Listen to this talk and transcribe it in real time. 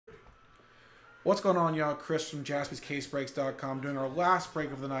What's going on, y'all? Chris from JaspysCaseBreaks.com doing our last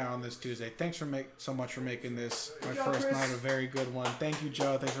break of the night on this Tuesday. Thanks so much for making this my first night, a very good one. Thank you,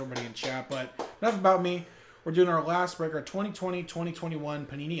 Joe. Thanks everybody in chat. But enough about me. We're doing our last break, our 2020-2021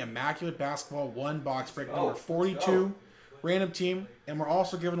 Panini Immaculate Basketball 1 box break number 42, random team. And we're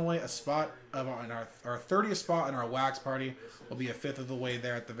also giving away a spot of our 30th spot in our wax party. We'll be a fifth of the way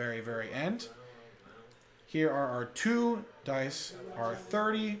there at the very, very end. Here are our 2 dice, our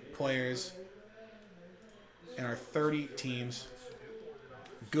 30 players, and our 30 teams.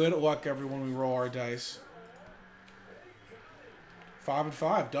 Good luck, everyone. We roll our dice. 5 and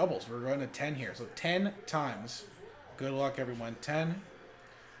 5 doubles. We're going to 10 here, so 10 times. Good luck, everyone. 10.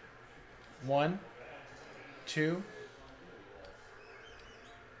 1, 2.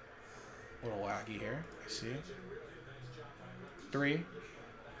 A little laggy here. I see. 3,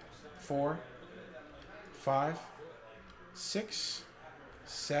 4, 5, 6,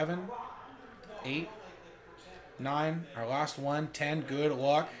 7, 8. 9, our last one, 10, good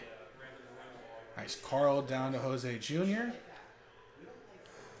luck. Nice Carl down to Jose Jr.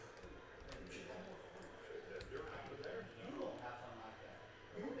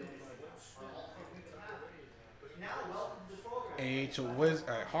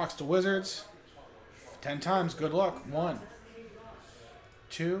 Hawks to Wizards. 10 times, good luck. 1,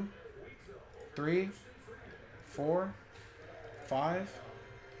 2, 3, 4, 5,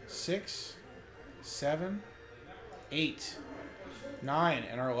 6, 7, 8, 9,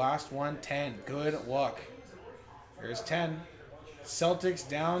 and our last one, 10. Good luck. Here's 10. Celtics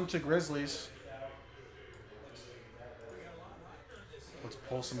down to Grizzlies. Let's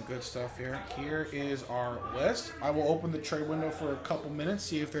pull some good stuff here. Here is our list. I will open the trade window for a couple minutes,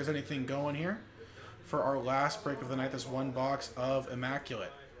 see if there's anything going here for our last break of the night. This one box of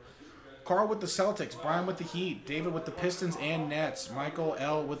Immaculate. Carl with the Celtics, Brian with the Heat, David with the Pistons and Nets, Michael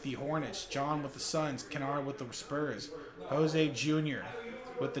L. with the Hornets, John with the Suns, Kennard with the Spurs, Jose Jr.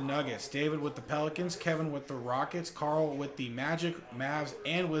 with the Nuggets, David with the Pelicans, Kevin with the Rockets, Carl with the Magic, Mavs,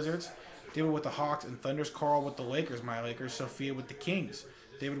 and Wizards, David with the Hawks and Thunders, Carl with the Lakers, my Lakers, Sophia with the Kings,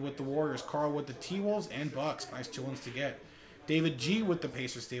 David with the Warriors, Carl with the T-Wolves and Bucks, nice 2 ones to get, David G. with the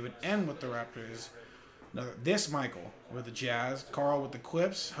Pacers, David N. with the Raptors, this Michael with the Jazz, Carl with the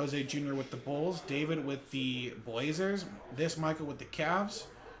Clips, Jose Jr. with the Bulls, David with the Blazers, this Michael with the Cavs,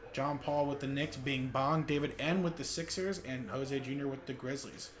 John Paul with the Knicks, Bing Bong, David N. with the Sixers, and Jose Jr. with the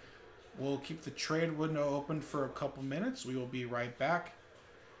Grizzlies. We'll keep the trade window open for a couple minutes. We will be right back.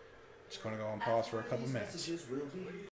 Just going to go on pause for a couple minutes.